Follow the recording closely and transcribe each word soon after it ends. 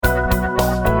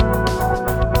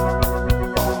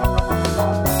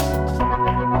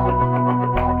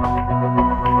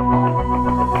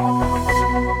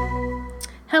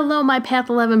my Path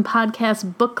 11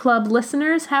 podcast book club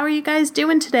listeners. How are you guys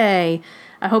doing today?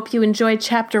 I hope you enjoyed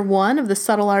Chapter 1 of The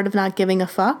Subtle Art of Not Giving a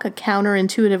Fuck, a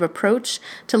counterintuitive approach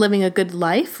to living a good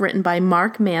life, written by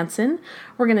Mark Manson.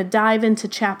 We're going to dive into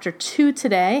Chapter 2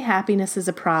 today, Happiness is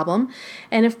a Problem.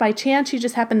 And if by chance you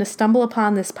just happen to stumble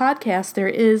upon this podcast, there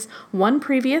is one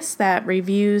previous that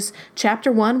reviews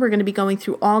Chapter 1. We're going to be going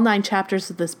through all 9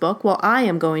 chapters of this book. Well, I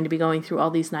am going to be going through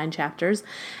all these 9 chapters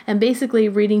and basically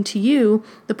reading to you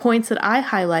the points that I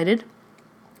highlighted,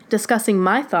 discussing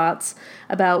my thoughts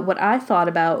about what I thought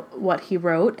about what he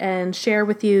wrote, and share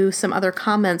with you some other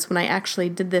comments when I actually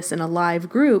did this in a live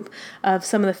group of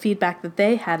some of the feedback that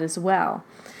they had as well.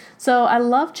 So I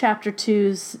love Chapter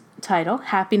 2's title,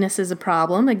 Happiness is a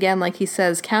Problem. Again, like he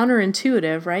says,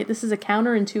 counterintuitive, right? This is a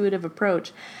counterintuitive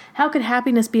approach. How could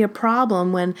happiness be a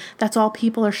problem when that's all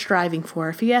people are striving for?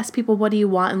 If you ask people, what do you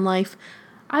want in life?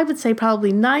 I would say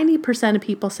probably 90% of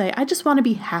people say, I just want to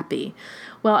be happy.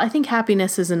 Well, I think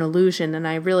happiness is an illusion, and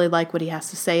I really like what he has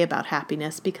to say about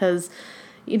happiness because,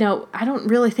 I don't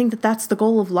really think that that's the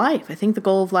goal of life. I think the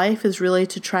goal of life is really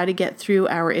to try to get through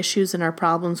our issues and our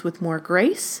problems with more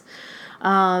grace,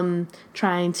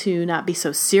 trying to not be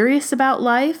so serious about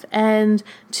life, and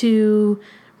to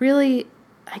really,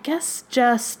 I guess,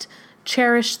 just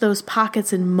cherish those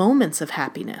pockets and moments of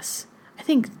happiness. I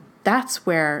think that's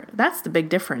the big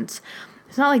difference.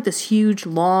 It's not like this huge,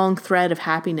 long thread of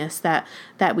happiness that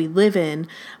we live in,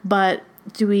 but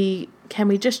can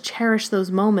we just cherish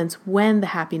those moments when the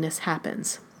happiness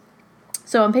happens?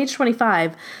 So on page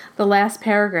 25, the last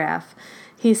paragraph,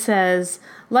 he says,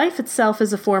 life itself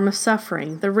is a form of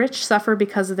suffering. The rich suffer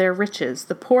because of their riches.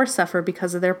 The poor suffer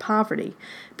because of their poverty.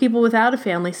 People without a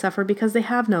family suffer because they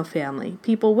have no family.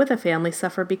 People with a family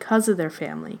suffer because of their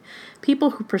family.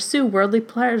 People who pursue worldly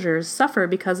pleasures suffer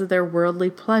because of their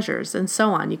worldly pleasures, and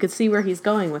so on. You can see where he's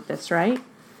going with this, right?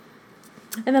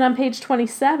 And then on page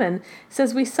 27, it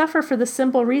says, we suffer for the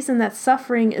simple reason that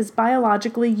suffering is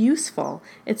biologically useful.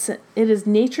 It is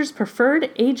nature's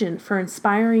preferred agent for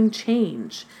inspiring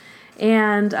change.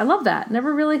 And I love that.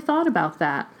 Never really thought about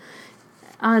that.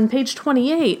 On page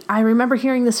 28, I remember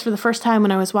hearing this for the first time when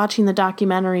I was watching the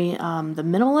documentary The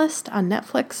Minimalist on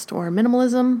Netflix, or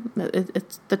Minimalism.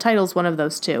 The title's one of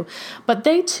those two. But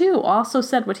they, too, also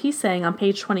said what he's saying on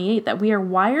page 28, that we are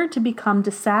wired to become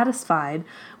dissatisfied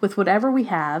with whatever we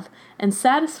have and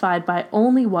satisfied by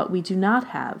only what we do not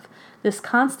have. This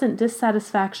constant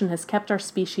dissatisfaction has kept our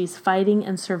species fighting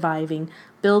and surviving,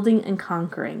 building and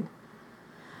conquering.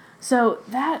 So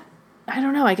that, I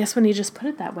don't know, I guess when you just put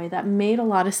it that way, that made a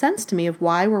lot of sense to me of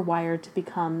why we're wired to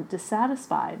become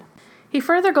dissatisfied. He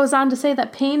further goes on to say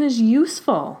that pain is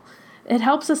useful. It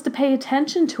helps us to pay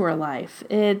attention to our life.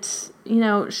 It,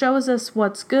 shows us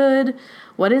what's good,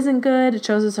 what isn't good. It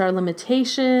shows us our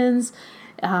limitations.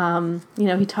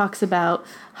 He talks about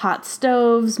hot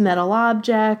stoves, metal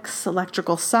objects,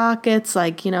 electrical sockets.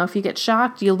 Like, if you get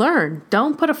shocked, you learn.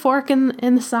 Don't put a fork in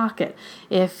the socket.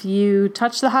 If you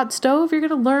touch the hot stove, you're going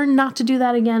to learn not to do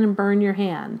that again and burn your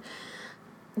hand.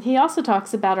 He also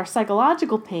talks about our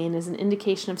psychological pain as an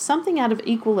indication of something out of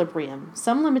equilibrium,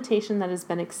 some limitation that has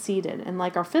been exceeded. And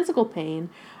like our physical pain,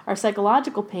 our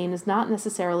psychological pain is not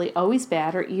necessarily always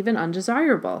bad or even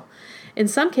undesirable. In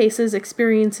some cases,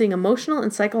 experiencing emotional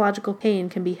and psychological pain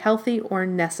can be healthy or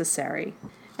necessary.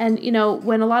 And,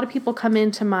 when a lot of people come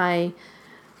into my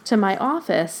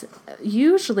office,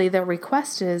 usually their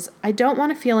request is, I don't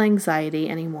want to feel anxiety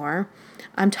anymore.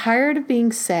 I'm tired of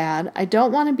being sad. I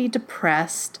don't want to be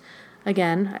depressed.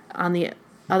 Again, on the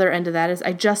other end of that is,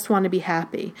 I just want to be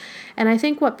happy. And I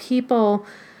think what people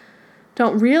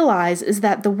don't realize is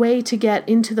that the way to get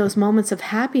into those moments of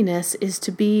happiness is to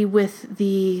be with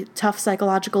the tough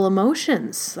psychological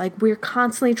emotions. Like, we're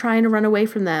constantly trying to run away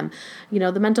from them.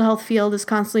 The mental health field is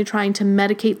constantly trying to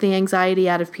medicate the anxiety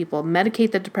out of people,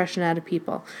 medicate the depression out of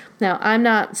people. Now, I'm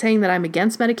not saying that I'm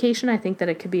against medication. I think that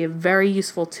it could be a very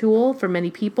useful tool for many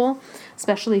people,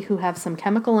 especially who have some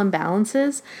chemical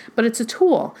imbalances, but it's a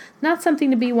tool, not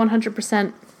something to be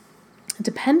 100%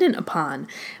 dependent upon.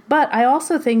 But I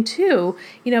also think too,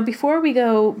 before we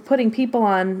go putting people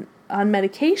on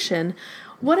medication,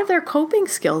 what have their coping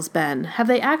skills been? Have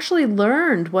they actually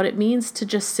learned what it means to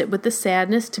just sit with the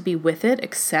sadness, to be with it,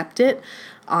 accept it,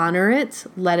 honor it,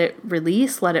 let it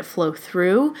release, let it flow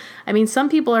through. I mean, some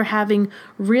people are having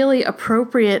really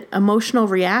appropriate emotional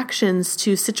reactions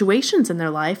to situations in their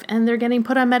life, and they're getting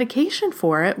put on medication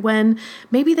for it when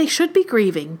maybe they should be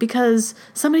grieving because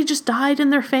somebody just died in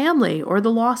their family, or the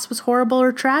loss was horrible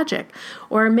or tragic.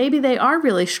 Or maybe they are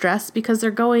really stressed because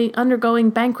they're undergoing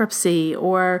bankruptcy,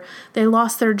 or they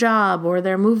lost their job, or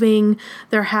they're moving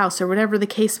their house, or whatever the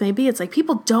case may be. It's like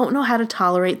people don't know how to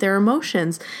tolerate their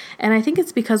emotions. And I think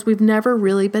it's because we've never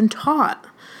really been taught.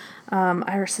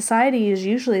 Our society is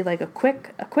usually like a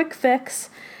quick fix,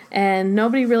 and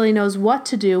nobody really knows what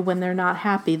to do when they're not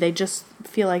happy. They just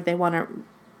feel like they want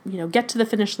to, get to the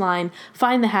finish line,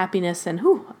 find the happiness, and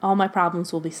all my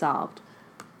problems will be solved.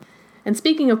 And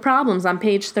speaking of problems, on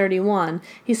page 31,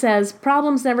 he says,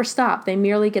 problems never stop. They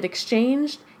merely get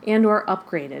exchanged and or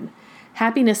upgraded.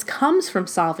 Happiness comes from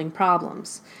solving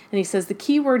problems. And he says the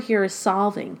key word here is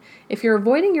solving. If you're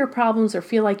avoiding your problems or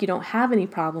feel like you don't have any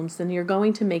problems, then you're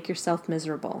going to make yourself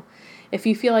miserable. If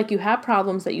you feel like you have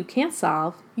problems that you can't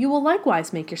solve, you will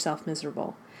likewise make yourself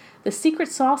miserable. The secret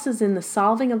sauce is in the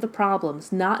solving of the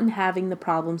problems, not in having the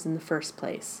problems in the first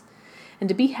place. And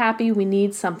to be happy, we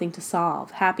need something to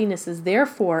solve. Happiness is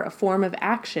therefore a form of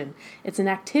action. It's an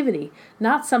activity,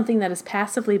 not something that is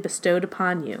passively bestowed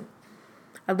upon you.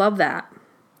 I love that.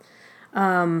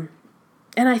 And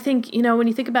I think, when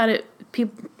you think about it,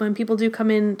 when people do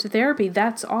come into therapy,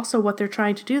 that's also what they're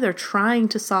trying to do. They're trying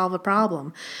to solve a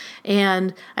problem.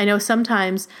 And I know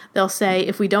sometimes they'll say,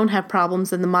 if we don't have problems,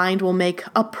 then the mind will make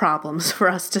up problems for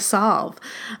us to solve.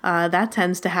 That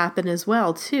tends to happen as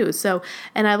well, too. So,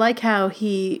 and I like how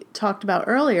he talked about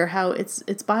earlier, how it's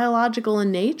biological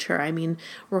in nature. I mean,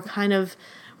 we're kind of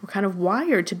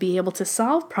wired to be able to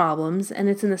solve problems, and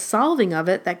it's in the solving of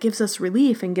it that gives us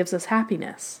relief and gives us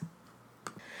happiness.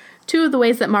 Two of the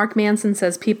ways that Mark Manson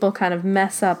says people kind of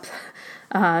mess up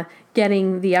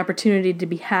getting the opportunity to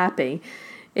be happy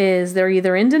is they're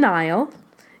either in denial,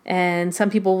 and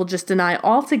some people will just deny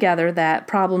altogether that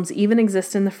problems even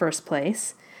exist in the first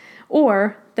place,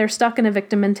 or they're stuck in a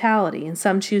victim mentality, and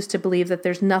some choose to believe that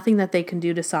there's nothing that they can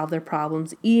do to solve their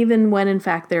problems, even when in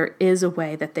fact there is a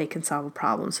way that they can solve a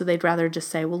problem. So they'd rather just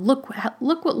say, well, look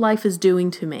what life is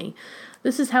doing to me.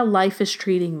 This is how life is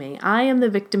treating me. I am the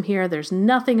victim here. There's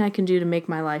nothing I can do to make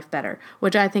my life better,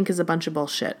 which I think is a bunch of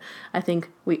bullshit. I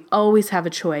think we always have a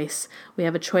choice. We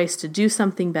have a choice to do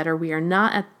something better. We are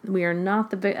not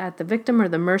at the victim or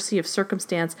the mercy of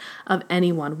circumstance of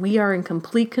anyone. We are in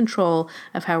complete control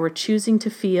of how we're choosing to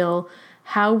feel,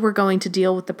 how we're going to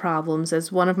deal with the problems.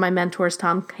 As one of my mentors,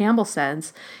 Tom Campbell,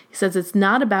 says, he says, it's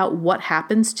not about what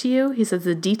happens to you. He says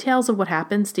the details of what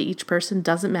happens to each person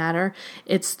doesn't matter.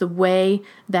 It's the way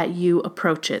that you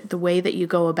approach it, the way that you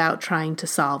go about trying to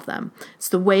solve them. It's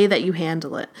the way that you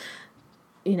handle it.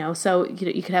 So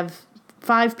you could have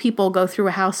 5 people go through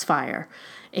a house fire,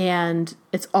 and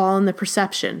it's all in the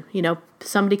perception.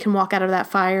 Somebody can walk out of that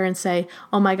fire and say,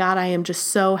 oh my God, I am just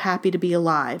so happy to be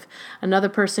alive. Another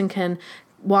person can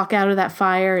walk out of that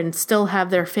fire and still have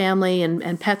their family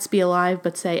and pets be alive,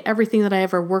 but say, everything that I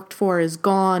ever worked for is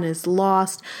gone, is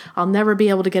lost. I'll never be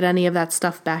able to get any of that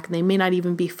stuff back. And they may not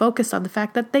even be focused on the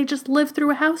fact that they just lived through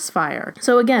a house fire.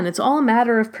 So again, it's all a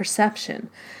matter of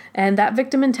perception. And that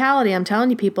victim mentality, I'm telling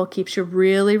you, people, keeps you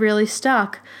really, really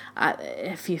stuck.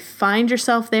 If you find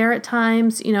yourself there at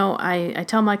times, I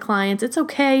tell my clients it's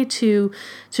okay to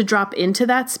drop into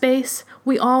that space.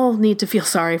 We all need to feel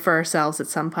sorry for ourselves at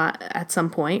some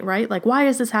point, right? Like, why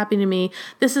is this happening to me?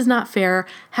 This is not fair.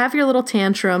 Have your little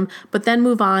tantrum, but then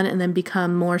move on and then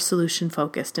become more solution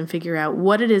focused and figure out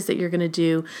what it is that you're going to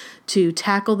do to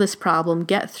tackle this problem,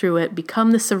 get through it,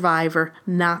 become the survivor,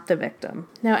 not the victim.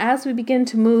 Now, as we begin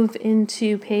to move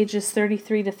into pages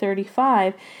 33 to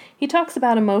 35, he talks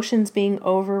about emotions being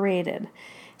overrated. He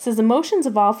says emotions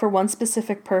evolve for one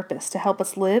specific purpose, to help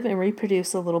us live and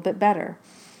reproduce a little bit better.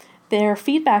 They're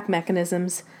feedback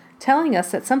mechanisms telling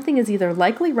us that something is either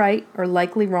likely right or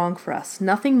likely wrong for us.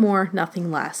 Nothing more,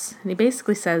 nothing less. And he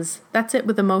basically says, that's it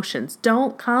with emotions.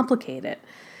 Don't complicate it.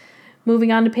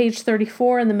 Moving on to page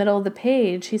 34 in the middle of the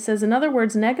page, he says, in other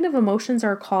words, negative emotions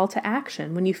are a call to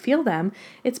action. When you feel them,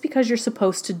 it's because you're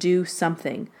supposed to do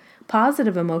something.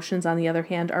 Positive emotions, on the other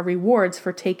hand, are rewards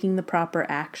for taking the proper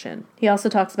action. He also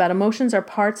talks about emotions are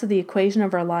parts of the equation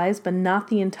of our lives, but not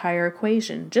the entire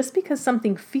equation. Just because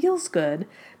something feels good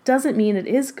doesn't mean it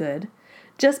is good.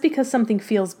 Just because something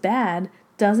feels bad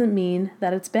doesn't mean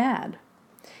that it's bad.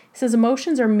 He says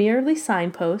emotions are merely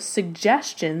signposts,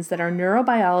 suggestions that our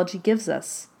neurobiology gives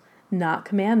us. not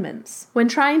commandments. When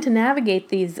trying to navigate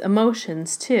these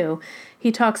emotions, too,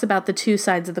 he talks about the two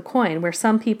sides of the coin, where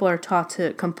some people are taught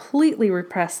to completely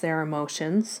repress their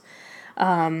emotions.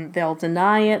 They'll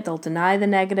deny it, they'll deny the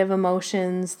negative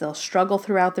emotions, they'll struggle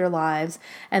throughout their lives,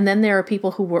 and then there are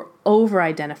people who will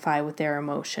over-identify with their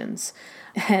emotions.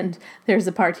 And there's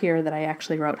a part here that I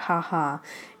actually wrote, haha.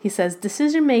 He says,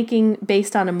 decision-making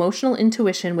based on emotional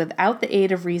intuition without the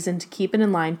aid of reason to keep it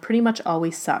in line pretty much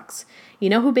always sucks. You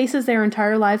know who bases their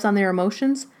entire lives on their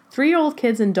emotions? 3-year-old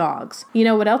kids and dogs. You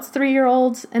know what else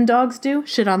 3-year-olds and dogs do?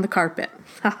 Shit on the carpet.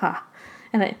 Haha.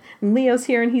 And Leo's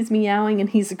here and he's meowing and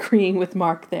he's agreeing with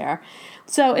Mark there.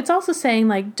 So it's also saying,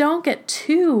 like, don't get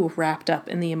too wrapped up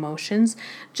in the emotions.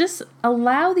 Just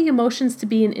allow the emotions to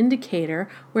be an indicator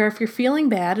where if you're feeling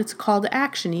bad, it's a call to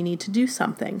action. You need to do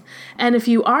something. And if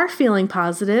you are feeling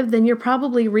positive, then you're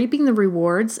probably reaping the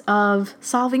rewards of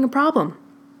solving a problem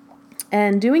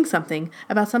and doing something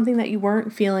about something that you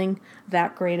weren't feeling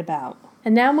that great about.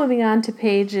 And now moving on to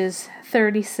pages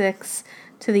 36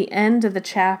 to the end of the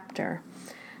chapter.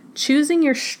 Choosing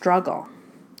your struggle.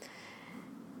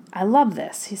 I love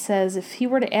this. He says, if he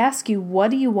were to ask you,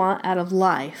 what do you want out of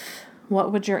life?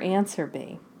 What would your answer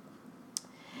be?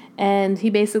 And he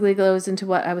basically goes into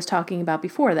what I was talking about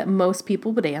before, that most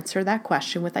people would answer that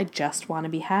question with, I just want to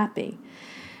be happy.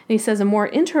 And he says, a more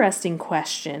interesting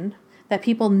question that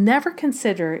people never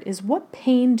consider is, what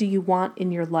pain do you want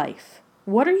in your life?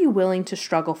 What are you willing to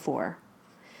struggle for?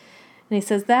 And he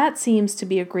says that seems to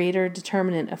be a greater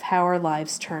determinant of how our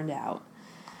lives turned out.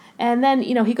 And then,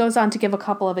 he goes on to give a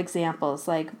couple of examples,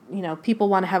 like, people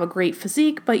want to have a great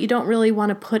physique, but you don't really want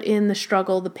to put in the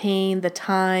struggle, the pain, the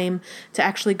time to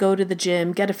actually go to the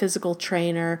gym, get a physical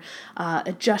trainer,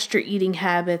 adjust your eating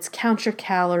habits, count your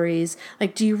calories.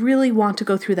 Like, do you really want to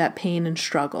go through that pain and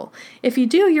struggle? If you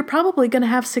do, you're probably going to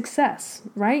have success,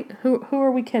 right? Who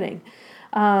are we kidding?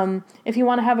 If you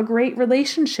want to have a great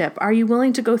relationship, are you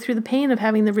willing to go through the pain of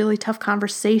having the really tough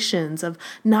conversations, of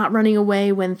not running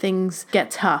away when things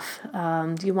get tough?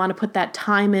 Do you want to put that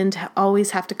time in to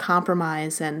always have to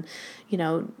compromise and,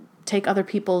 take other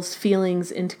people's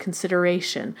feelings into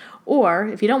consideration? Or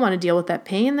if you don't want to deal with that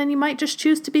pain, then you might just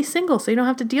choose to be single so you don't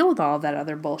have to deal with all of that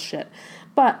other bullshit.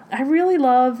 But I really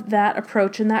love that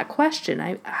approach and that question.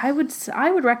 I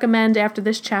would recommend after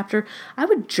this chapter, I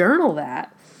would journal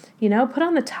that. Put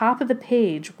on the top of the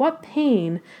page, what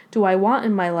pain do I want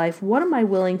in my life? What am I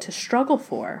willing to struggle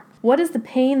for? What is the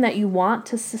pain that you want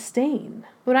to sustain?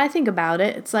 When I think about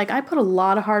it, it's like I put a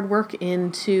lot of hard work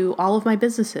into all of my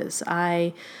businesses.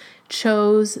 I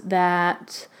chose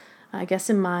that, I guess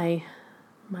in my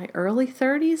early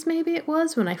 30s, maybe it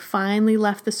was, when I finally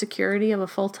left the security of a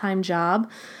full-time job.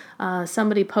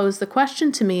 Somebody posed the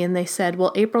question to me and they said,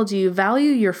 well, April, do you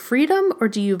value your freedom or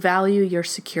do you value your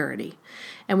security?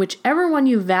 And whichever one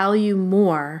you value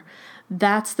more,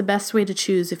 that's the best way to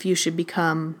choose if you should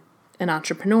become an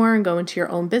entrepreneur and go into your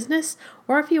own business,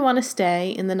 or if you want to stay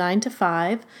in the 9 to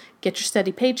 5, get your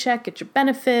steady paycheck, get your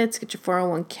benefits, get your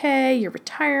 401k, your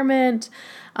retirement,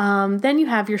 then you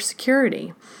have your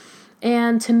security.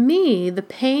 And to me, the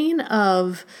pain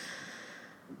of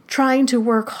trying to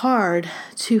work hard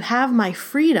to have my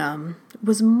freedom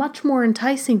was much more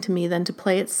enticing to me than to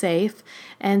play it safe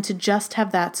and to just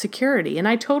have that security. And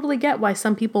I totally get why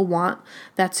some people want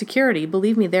that security.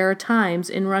 Believe me, there are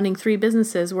times in running 3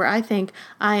 businesses where I think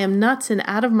I am nuts and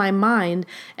out of my mind,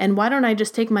 and why don't I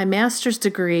just take my master's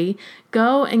degree,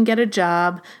 go and get a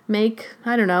job, make,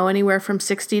 I don't know, anywhere from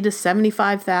 $60,000 to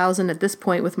 $75,000. At this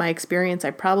point, with my experience, I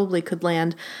probably could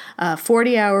land a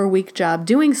 40-hour-a-week job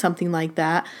doing something like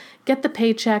that, get the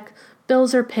paycheck,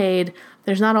 bills are paid,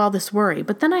 there's not all this worry.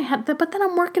 But then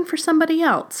I'm working for somebody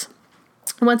else.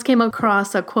 I once came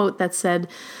across a quote that said,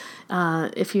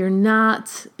 if you're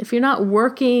not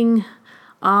working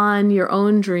on your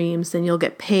own dreams, then you'll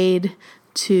get paid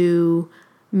to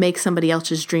make somebody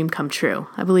else's dream come true.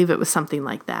 I believe it was something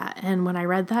like that. And when I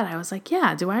read that, I was like,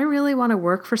 yeah, do I really want to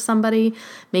work for somebody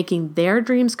making their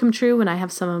dreams come true when I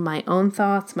have some of my own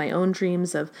thoughts, my own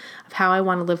dreams of how I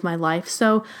want to live my life?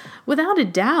 So without a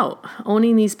doubt,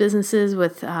 owning these businesses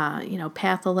with,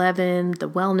 Path 11, the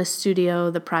wellness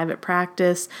studio, the private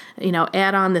practice,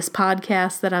 add on this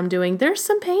podcast that I'm doing, there's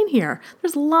some pain here.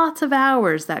 There's lots of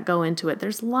hours that go into it.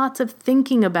 There's lots of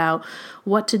thinking about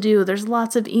what to do. There's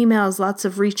lots of emails, lots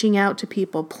of reaching out to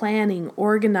people, planning,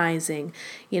 organizing.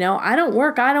 I don't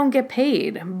work, I don't get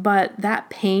paid, but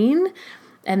that pain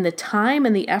and the time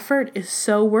and the effort is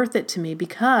so worth it to me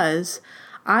because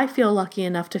I feel lucky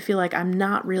enough to feel like I'm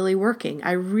not really working.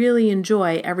 I really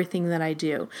enjoy everything that I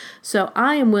do. So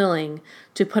I am willing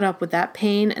to put up with that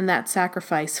pain and that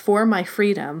sacrifice for my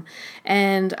freedom.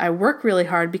 And I work really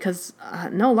hard because,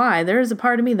 no lie, there is a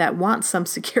part of me that wants some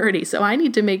security. So I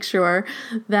need to make sure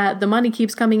that the money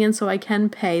keeps coming in so I can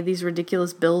pay these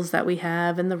ridiculous bills that we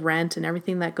have and the rent and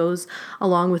everything that goes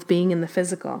along with being in the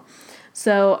physical.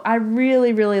 So I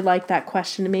really, really like that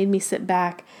question. It made me sit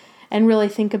back and really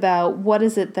think about what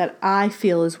is it that I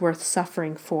feel is worth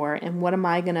suffering for, and what am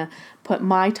I going to put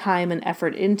my time and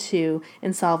effort into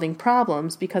in solving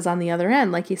problems, because on the other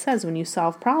end, like he says, when you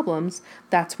solve problems,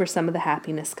 that's where some of the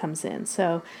happiness comes in.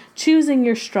 So choosing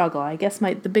your struggle. I guess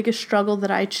the biggest struggle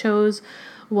that I chose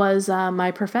was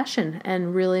my profession,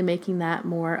 and really making that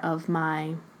more of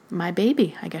my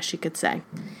baby, I guess you could say.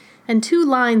 And 2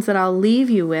 lines that I'll leave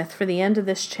you with for the end of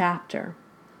this chapter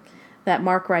that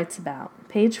Mark writes about.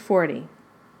 Page 40.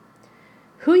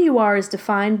 Who you are is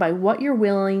defined by what you're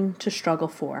willing to struggle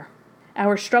for.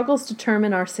 Our struggles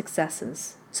determine our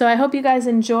successes. So I hope you guys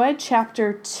enjoyed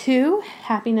Chapter 2,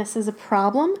 Happiness is a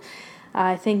Problem.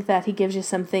 I think that he gives you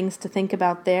some things to think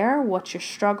about there. What's your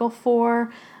struggle for?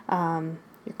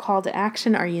 Your call to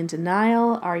action. Are you in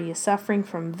denial? Are you suffering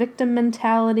from victim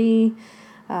mentality?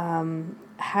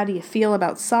 How do you feel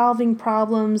about solving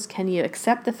problems? Can you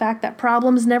accept the fact that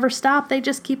problems never stop? They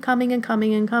just keep coming and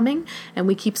coming and coming, and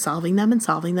we keep solving them and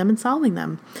solving them and solving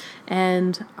them.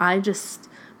 And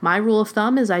my rule of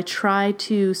thumb is I try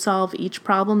to solve each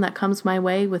problem that comes my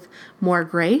way with more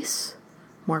grace,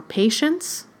 more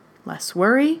patience, less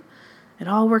worry. It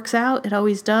all works out. It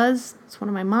always does. It's one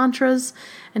of my mantras.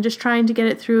 And just trying to get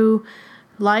it through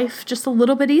life just a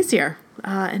little bit easier.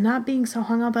 And not being so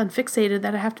hung up on fixated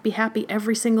that I have to be happy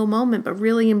every single moment, but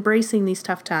really embracing these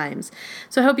tough times.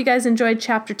 So I hope you guys enjoyed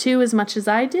Chapter 2 as much as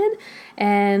I did,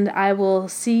 and I will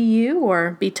see you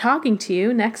or be talking to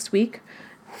you next week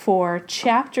for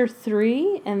Chapter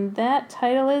 3, and that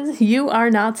title is You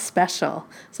Are Not Special.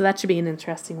 So that should be an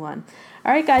interesting one.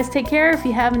 All right, guys, take care. If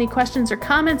you have any questions or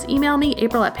comments, email me,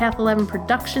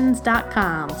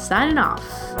 April@path11productions.com. Signing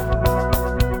off.